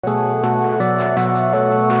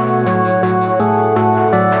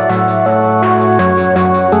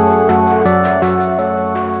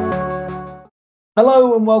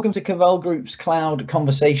Hello and welcome to Cavell Group's Cloud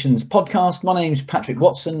Conversations podcast. My name's Patrick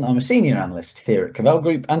Watson. I'm a senior analyst here at Cavell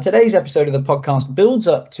Group, and today's episode of the podcast builds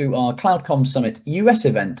up to our CloudCom Summit US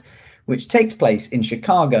event, which takes place in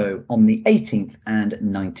Chicago on the 18th and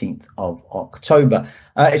 19th of October.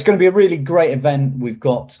 It's going to be a really great event. We've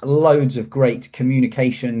got loads of great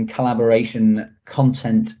communication, collaboration,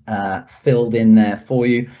 content filled in there for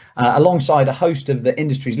you, alongside a host of the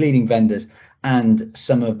industry's leading vendors and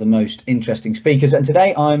some of the most interesting speakers. And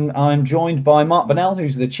today I'm joined by Mark Bonnell,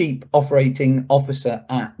 who's the Chief Operating Officer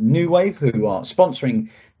at NewWave, who are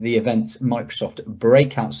sponsoring the event's Microsoft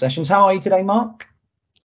breakout sessions. How are you today, Mark?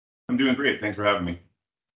 I'm doing great. Thanks for having me.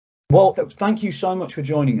 Well, thank you so much for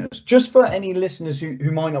joining us. Just for any listeners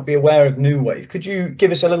who might not be aware of NewWave, could you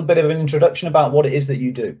give us a little bit of an introduction about what it is that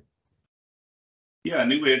you do? Yeah,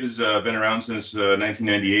 NewWave has been around since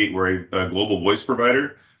 1998. We're a global voice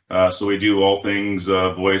provider. So we do all things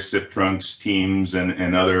voice, SIP trunks, Teams,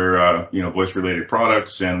 and other voice-related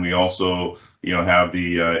products. And we also have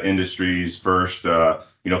the industry's first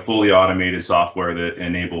fully automated software that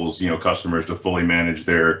enables customers to fully manage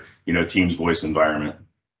their Teams voice environment.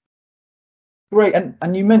 Great,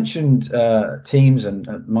 and you mentioned Teams and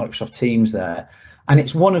Microsoft Teams there, and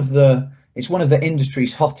it's one of the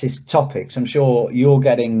industry's hottest topics. I'm sure you're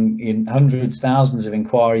getting hundreds, thousands of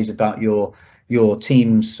inquiries about your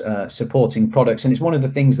Teams supporting products, and it's one of the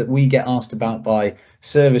things that we get asked about by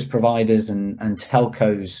service providers and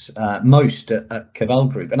telcos most at Cavell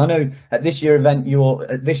Group. And I know at this year's event you're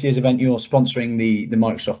sponsoring the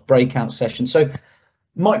Microsoft breakout session. So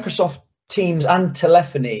Microsoft Teams and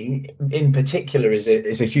telephony in particular is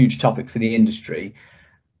a huge topic for the industry.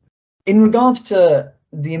 In regards to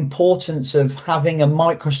the importance of having a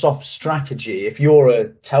Microsoft strategy, if you're a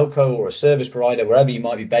telco or a service provider, wherever you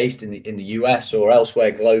might be based in the US or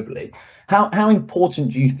elsewhere globally, how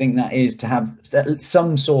important do you think that is to have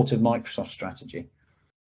some sort of Microsoft strategy?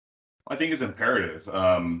 I think it's imperative.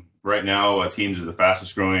 Right now, Teams is the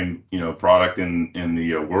fastest growing product in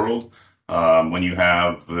the world. When you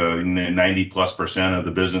have 90+% of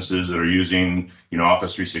the businesses that are using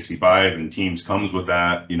Office 365, and Teams comes with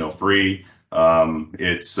that free.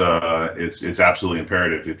 It's absolutely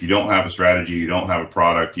imperative. If you don't have a strategy, you don't have a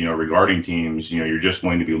product regarding Teams, you're just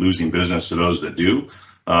going to be losing business to those that do.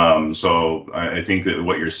 So I think that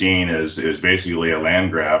what you're seeing is basically a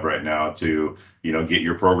land grab right now to get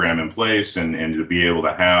your program in place and to be able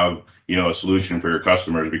to have a solution for your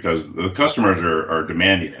customers, because the customers are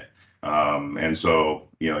demanding it. And so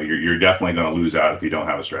you're definitely going to lose out if you don't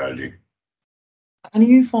have a strategy. And are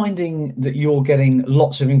you finding that you're getting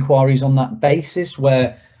lots of inquiries on that basis,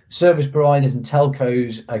 where service providers and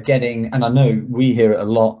telcos are getting, and I know we hear it a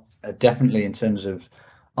lot, definitely in terms of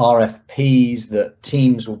RFPs, that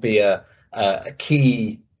Teams will be a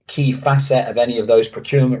key facet of any of those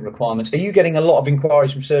procurement requirements? Are you getting a lot of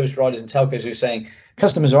inquiries from service providers and telcos who are saying,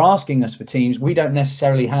 customers are asking us for Teams, we don't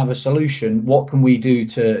necessarily have a solution, what can we do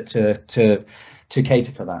to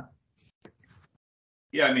cater for that?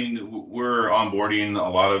 Yeah, I mean, we're onboarding a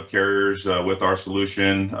lot of carriers with our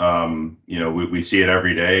solution. We see it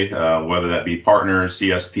every day, whether that be partners,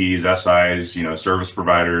 CSPs, SIs, service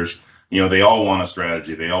providers. They all want a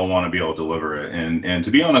strategy. They all want to be able to deliver it. And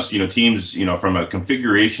to be honest, Teams, from a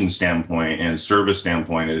configuration standpoint and service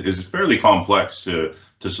standpoint, is fairly complex to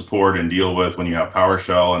support and deal with when you have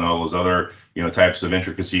PowerShell and all those other types of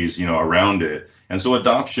intricacies around it. And so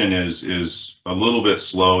adoption is a little bit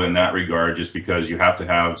slow in that regard, just because you have to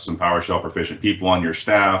have some PowerShell proficient people on your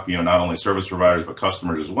staff, not only service providers but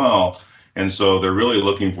customers as well. And so they're really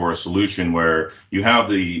looking for a solution where you have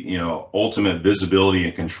the ultimate visibility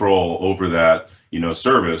and control over that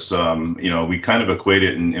service. We kind of equate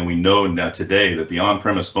it, and we know now today that the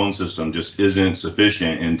on-premise phone system just isn't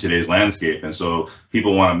sufficient in today's landscape. And so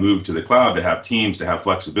people want to move to the cloud to have Teams, to have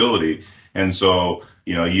flexibility. And so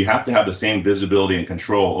you have to have the same visibility and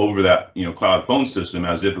control over that cloud phone system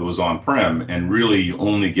as if it was on-prem. And really, you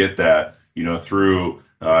only get that through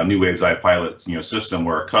NewWave's iPilot system,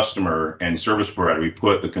 where a customer and service provider, we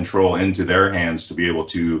put the control into their hands to be able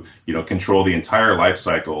to control the entire life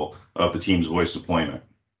cycle of the Teams voice deployment.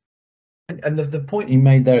 And the point you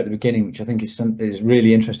made there at the beginning, which I think is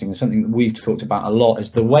really interesting, and something that we've talked about a lot,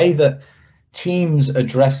 is the way that Teams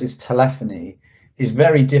addresses telephony is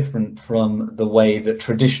very different from the way that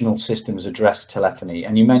traditional systems address telephony.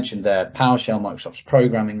 And you mentioned there PowerShell, Microsoft's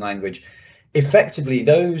programming language. Effectively,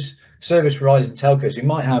 those service providers and telcos who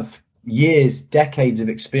might have years, decades of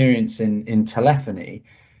experience in telephony,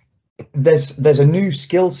 there's a new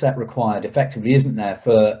skill set required, effectively, isn't there,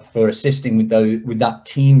 for assisting with that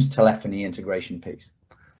Teams telephony integration piece?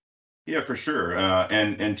 Yeah, for sure.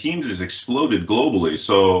 And Teams has exploded globally.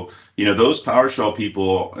 So, those PowerShell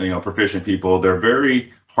people, proficient people, they're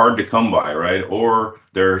very hard to come by, right? Or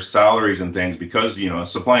their salaries and things, because,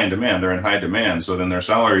 supply and demand, they're in high demand. So then their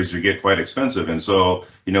salaries get quite expensive. And so,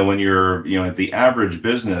 when you're, at the average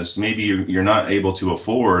business, maybe you're not able to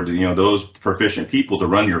afford, those proficient people to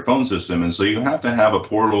run your phone system. And so you have to have a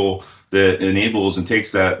portal that enables and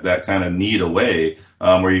takes that kind of need away,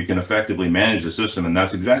 where you can effectively manage the system. And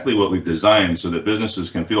that's exactly what we've designed so that businesses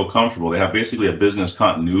can feel comfortable. They have basically a business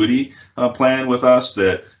continuity plan with us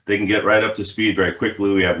that they can get right up to speed very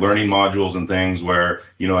quickly. We have learning modules and things where,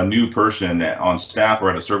 a new person on staff or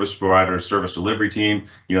at a service provider, service delivery team,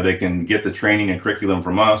 they can get the training and curriculum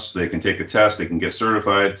from us. They can take a test, they can get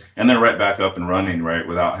certified, and then right back up and running, right,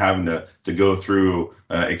 without having to go through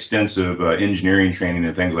extensive engineering training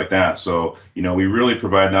and things like that. So, we really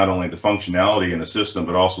provide not only the functionality in the system,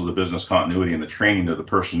 but also the business continuity and the training of the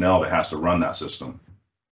personnel that has to run that system.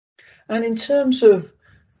 And in terms of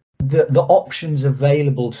the options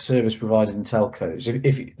available to service providers and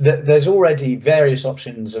telcos, there's already various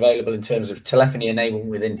options available in terms of telephony enablement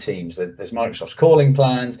within Teams. There's Microsoft's calling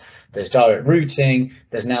plans, there's direct routing,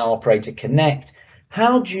 there's now Operator Connect.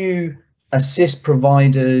 How do you assist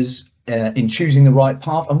providers in choosing the right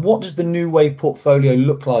path, and what does the NewWave portfolio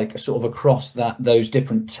look like sort of across those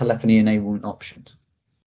different telephony enablement options?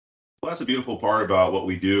 Well, that's a beautiful part about what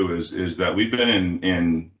we do is that we've been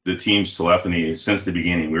in the Teams telephony since the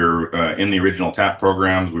beginning. We were in the original TAP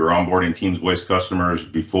programs. We were onboarding Teams voice customers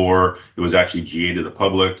before it was actually GA to the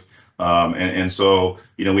public. And so,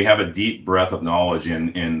 we have a deep breadth of knowledge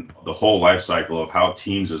in the whole life cycle of how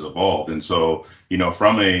Teams has evolved. And so,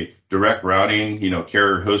 from a direct routing,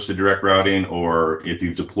 carrier hosted direct routing, or if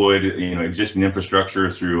you've deployed, existing infrastructure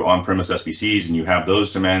through on-premise SBCs and you have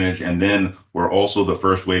those to manage. And then we're also the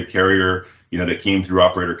first wave carrier, that came through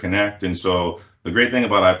Operator Connect. And so the great thing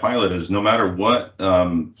about iPilot is no matter what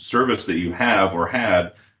service that you have or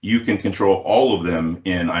had, you can control all of them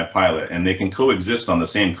in iPilot, and they can coexist on the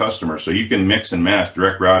same customer. So you can mix and match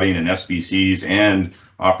direct routing and SBCs and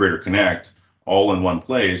Operator Connect all in one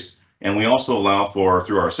place. And we also allow for,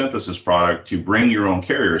 through our synthesis product, to bring your own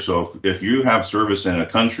carrier. So if you have service in a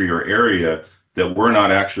country or area that we're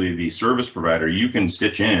not actually the service provider, you can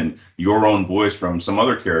stitch in your own voice from some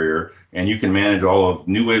other carrier, and you can manage all of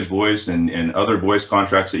NewWave's voice and other voice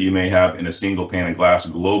contracts that you may have in a single pane of glass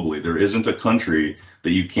globally. There isn't a country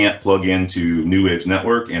that you can't plug into NewWave's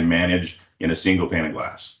network and manage in a single pane of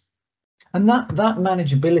glass. And that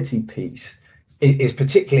manageability piece is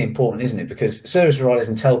particularly important, isn't it? Because service providers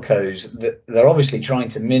and telcos, they're obviously trying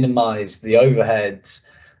to minimize the overheads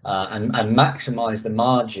and maximize the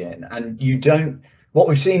margin. And what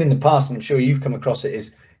we've seen in the past, and I'm sure you've come across it,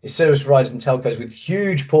 is service providers and telcos with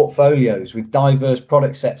huge portfolios with diverse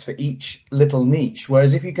product sets for each little niche.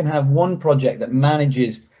 Whereas if you can have one project that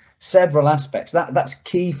manages several aspects, that's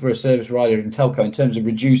key for a service provider and telco in terms of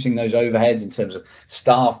reducing those overheads, in terms of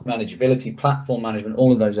staff manageability, platform management,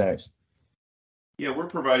 all of those areas. Yeah, we're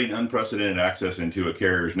providing unprecedented access into a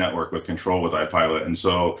carrier's network with control with iPilot. And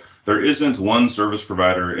so there isn't one service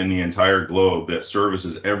provider in the entire globe that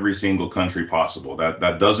services every single country possible.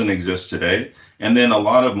 That doesn't exist today. And then a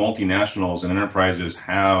lot of multinationals and enterprises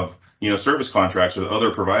have, service contracts with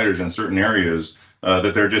other providers in certain areas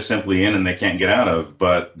that they're just simply in and they can't get out of,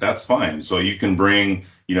 but that's fine. So you can bring,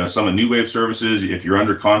 some of NewWave services. If you're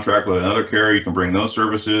under contract with another carrier, you can bring those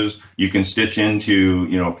services. You can stitch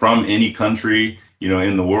into, from any country,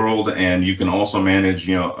 in the world, and you can also manage,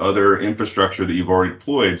 other infrastructure that you've already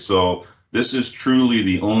deployed. So this is truly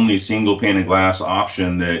the only single pane of glass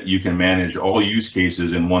option that you can manage all use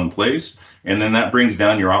cases in one place. And then that brings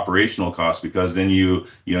down your operational costs, because then you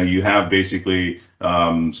have basically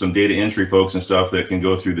some data entry folks and stuff that can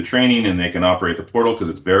go through the training and they can operate the portal because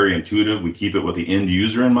it's very intuitive. We keep it with the end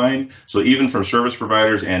user in mind. So even for service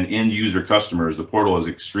providers and end user customers, the portal is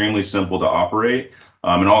extremely simple to operate.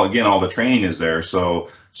 And all the training is there. So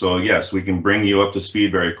yes, we can bring you up to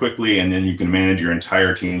speed very quickly, and then you can manage your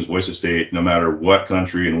entire Teams voice estate, no matter what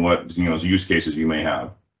country and what use cases you may have.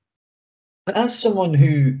 But as someone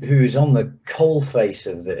who is on the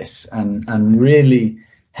coalface of this and really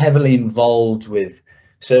heavily involved with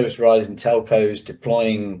service providers and telcos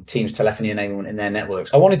deploying Teams telephony enablement in their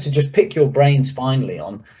networks, I wanted to just pick your brains finally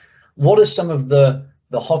on what are some of the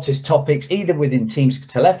hottest topics, either within Teams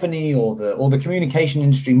telephony or the communication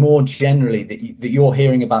industry more generally, that you're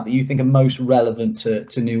hearing about, that you think are most relevant to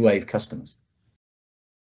NewWave customers?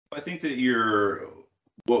 I think that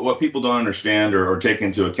what people don't understand or take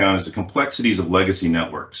into account is the complexities of legacy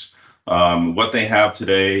networks. what they have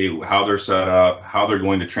today, how they're set up, how they're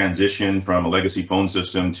going to transition from a legacy phone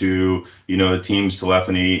system to, Teams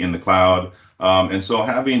telephony in the cloud. And so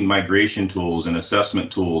having migration tools and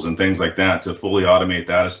assessment tools and things like that to fully automate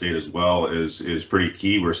that estate as well is pretty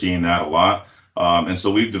key. We're seeing that a lot. And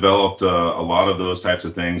so we've developed a lot of those types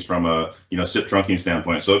of things from a SIP trunking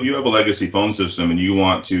standpoint. So if you have a legacy phone system and you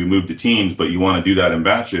want to move to Teams, but you want to do that in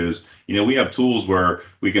batches, we have tools where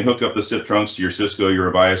we can hook up the SIP trunks to your Cisco,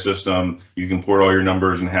 your Avaya system. You can port all your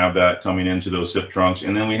numbers and have that coming into those SIP trunks.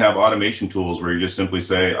 And then we have automation tools where you just simply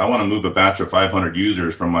say, I want to move a batch of 500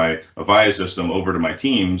 users from my Avaya system over to my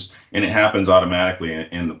Teams, and it happens automatically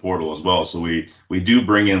in the portal as well. So we do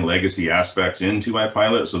bring in legacy aspects into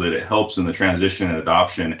iPilot so that it helps in the transition and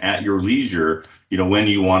adoption at your leisure, when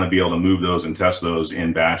you want to be able to move those and test those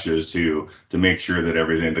in batches to make sure that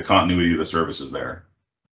everything, the continuity of the service is there.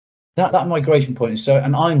 That migration point is so,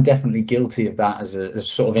 and I'm definitely guilty of that as a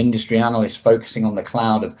sort of industry analyst focusing on the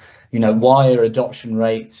cloud of, why are adoption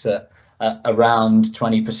rates at around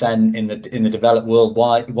 20% in the developed world?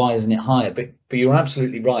 Why isn't it higher? But you're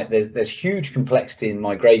absolutely right. There's huge complexity in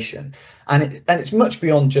migration, and it's much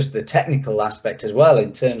beyond just the technical aspect as well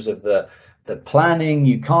in terms of the planning.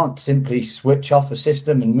 You can't simply switch off a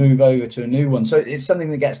system and move over to a new one. So it's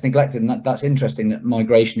something that gets neglected, and that's interesting that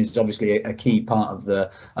migration is obviously a key part of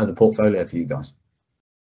the portfolio for you guys.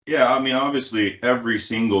 Yeah, I mean, obviously every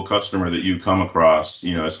single customer that you come across,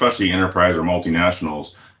 especially enterprise or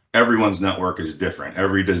multinationals, everyone's network is different.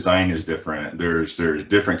 Every design is different. There's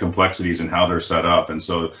different complexities in how they're set up. And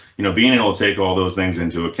so, being able to take all those things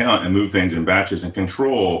into account and move things in batches and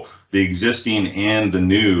control the existing and the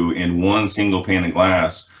new in one single pane of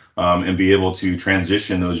glass, and be able to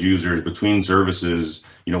transition those users between services,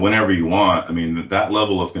 whenever you want. I mean, that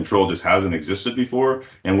level of control just hasn't existed before,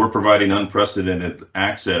 and we're providing unprecedented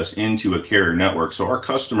access into a carrier network. So our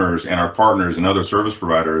customers and our partners and other service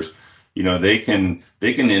providers, they can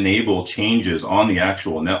enable changes on the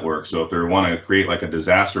actual network. So if they want to create like a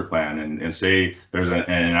disaster plan and say there's an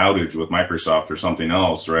outage with Microsoft or something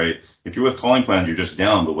else, right? If you're with calling plans, you're just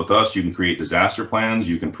down. But with us, you can create disaster plans.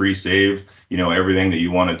 You can pre-save, everything that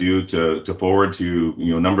you want to do to forward to,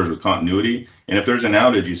 numbers with continuity. And if there's an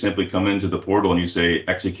outage, you simply come into the portal and you say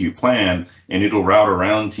execute plan, and it'll route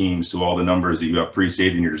around Teams to all the numbers that you have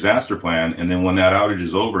pre-saved in your disaster plan. And then when that outage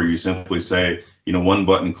is over, you simply say, one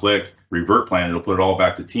button click, revert plan, it'll put it all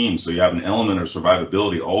back to Teams. So you have an element of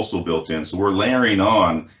survivability also built in. So we're layering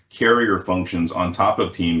on carrier functions on top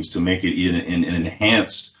of Teams to make it an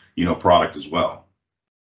enhanced, product as well.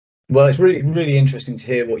 Well, it's really, really interesting to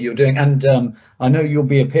hear what you're doing, and I know you'll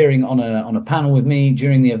be appearing on a panel with me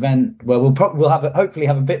during the event where we'll hopefully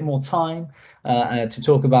have a bit more time to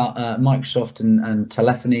talk about Microsoft and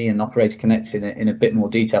telephony and Operator Connect in a bit more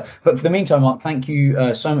detail. But for the meantime, Mark, thank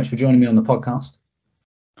you so much for joining me on the podcast.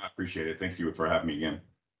 I appreciate it. Thank you for having me again.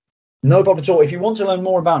 No problem at all. If you want to learn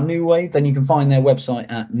more about NewWave, then you can find their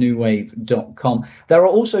website at newwave.com. There are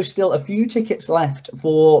also still a few tickets left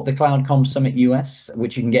for the CloudCom Summit US,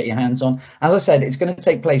 which you can get your hands on. As I said, it's going to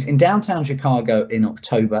take place in downtown Chicago in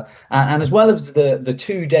October. And as well as the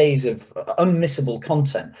 2 days of unmissable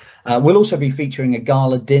content, we'll also be featuring a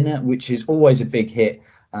gala dinner, which is always a big hit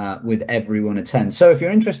with everyone attend. So if you're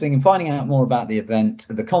interested in finding out more about the event,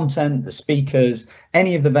 the content, the speakers,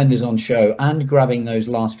 any of the vendors on show, and grabbing those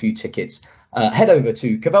last few tickets, head over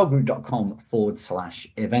to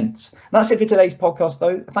cavellgroup.com/events. That's it for today's podcast,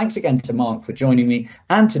 though. Thanks again to Mark for joining me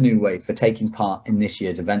and to NewWave for taking part in this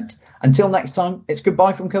year's event. Until next time, it's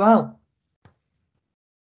goodbye from Cavell.